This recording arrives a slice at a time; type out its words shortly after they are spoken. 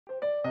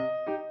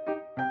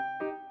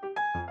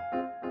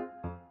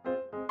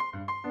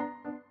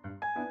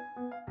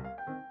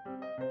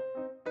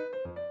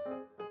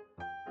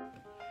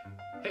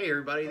Hey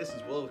everybody, this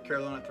is Will with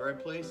Carolina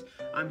Thread Place.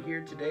 I'm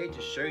here today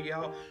to show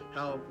y'all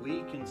how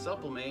we can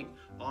sublimate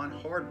on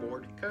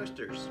hardboard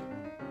coasters.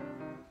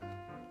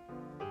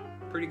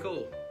 Pretty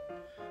cool.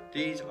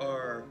 These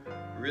are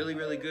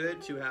really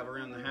good to have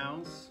around the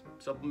house.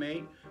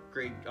 Sublimate,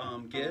 great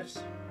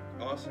gifts,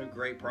 also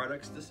great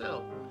products to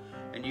sell.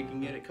 And you can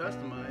get it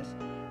customized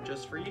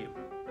just for you.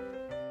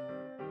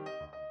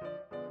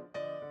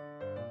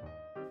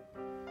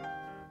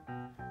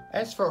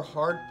 As for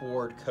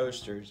hardboard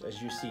coasters,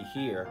 as you see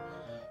here,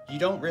 you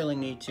don't really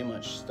need too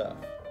much stuff.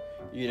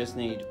 You just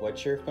need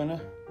what you're gonna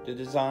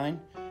design,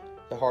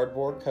 the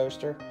hardboard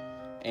coaster,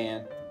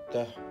 and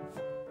the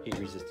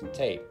heat-resistant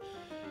tape.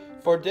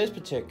 For this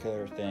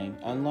particular thing,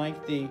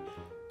 unlike the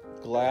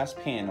glass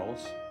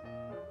panels,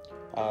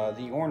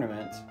 the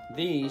ornaments,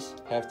 these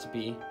have to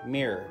be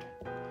mirrored.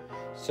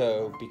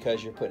 So,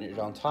 because you're putting it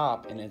on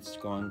top and it's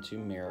going to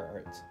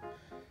mirror it.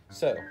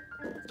 So,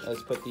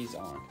 let's put these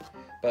on.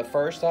 But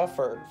first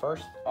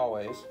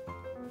always,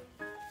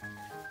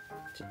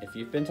 if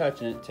you've been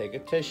touching it, take a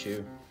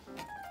tissue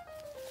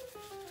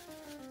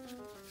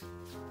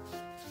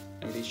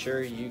and be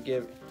sure you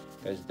give,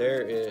 because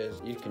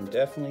you can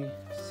definitely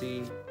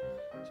see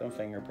some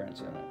fingerprints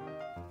in it.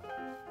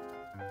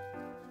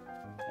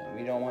 And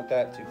we don't want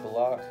that to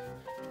block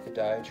the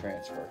dye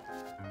transfer.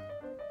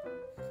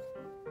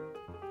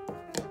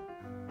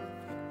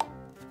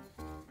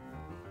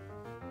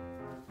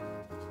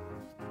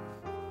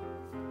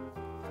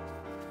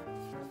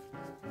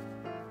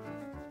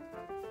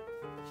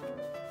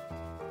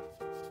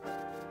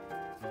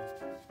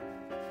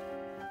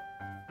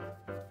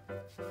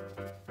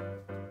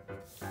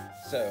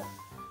 So,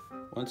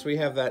 once we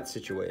have that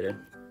situated,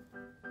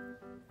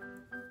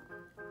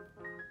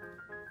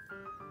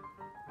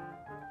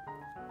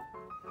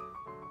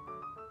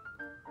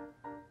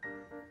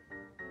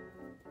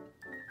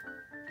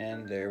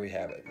 and there we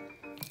have it.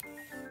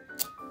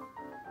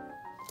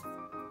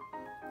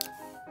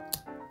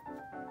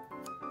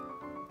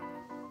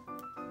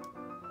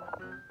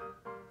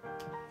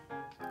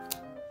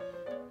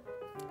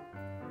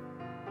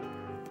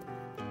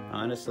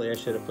 Honestly, I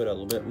should have put a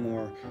little bit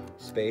more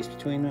space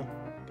between them,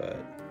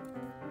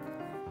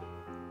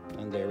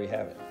 and there we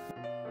have it.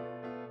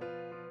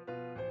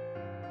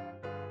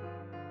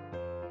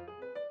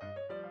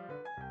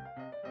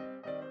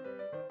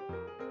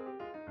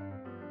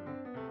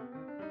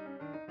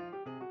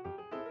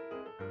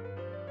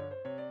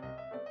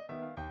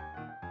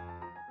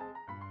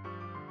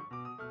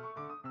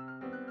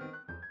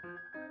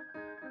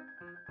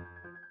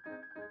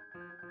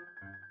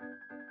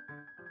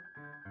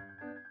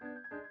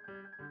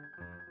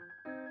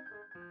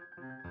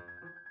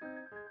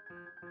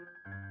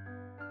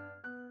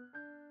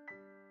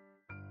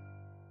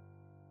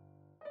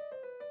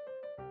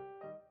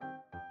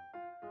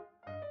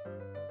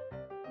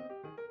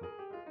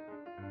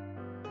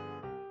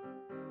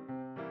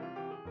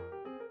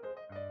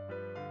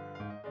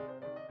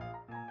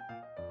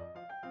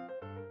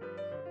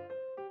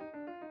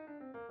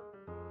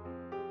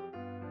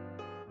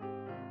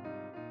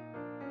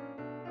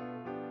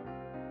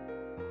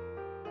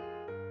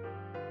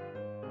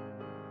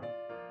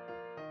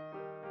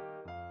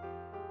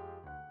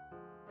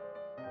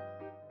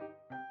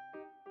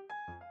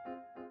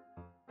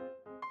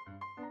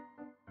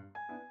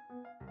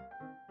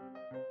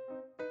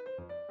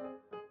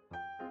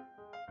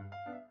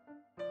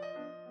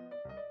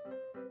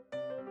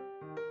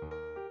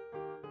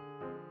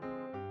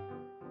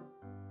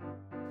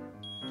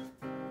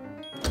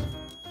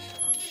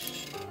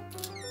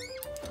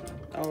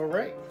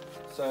 Alright,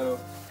 so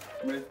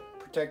with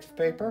protective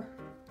paper,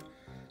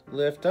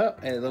 lift up,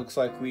 and it looks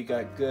like we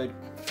got good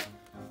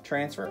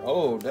transfer.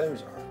 Oh,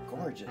 those are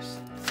gorgeous.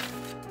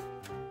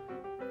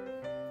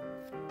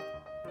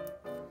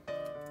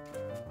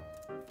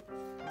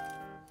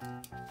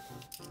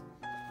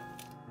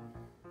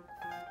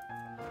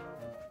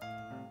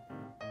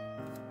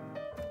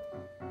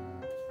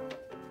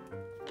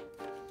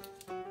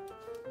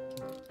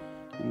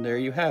 And there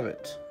you have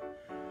it.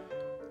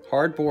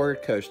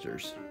 Hardboard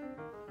coasters.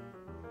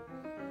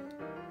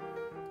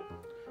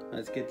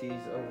 Let's get these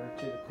over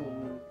to the cool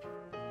room.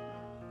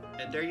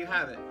 And there you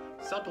have it.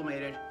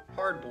 Sublimated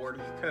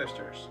hardboard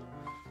coasters.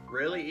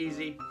 Really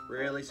easy,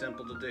 really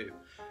simple to do.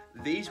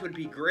 These would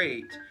be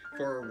great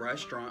for a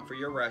restaurant, for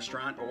your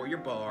restaurant or your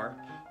bar,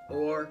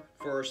 or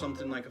for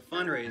something like a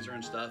fundraiser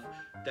and stuff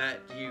that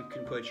you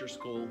can put your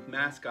school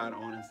mascot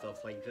on and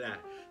stuff like that.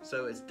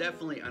 So it's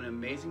definitely an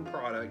amazing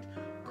product,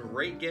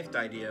 great gift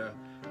idea,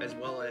 as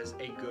well as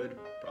a good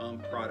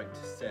product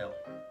to sell.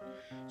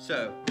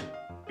 So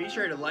be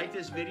sure to like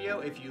this video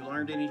if you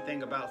learned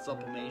anything about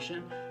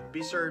sublimation.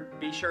 Be sure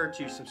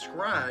to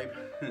subscribe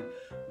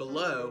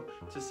below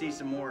to see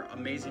some more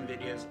amazing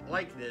videos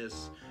like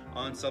this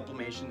on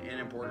sublimation and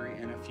embroidery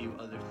and a few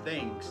other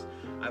things.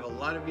 I have a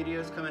lot of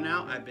videos coming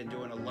out. I've been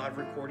doing a lot of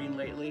recording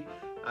lately.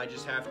 I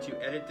just have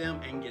to edit them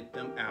and get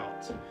them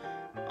out.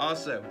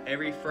 Also,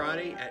 every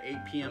Friday at 8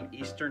 p.m.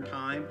 Eastern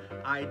Time,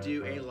 I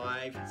do a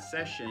live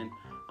session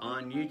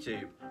on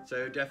YouTube.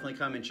 So definitely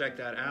come and check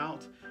that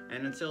out.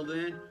 And until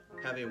then,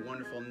 have a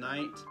wonderful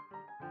night.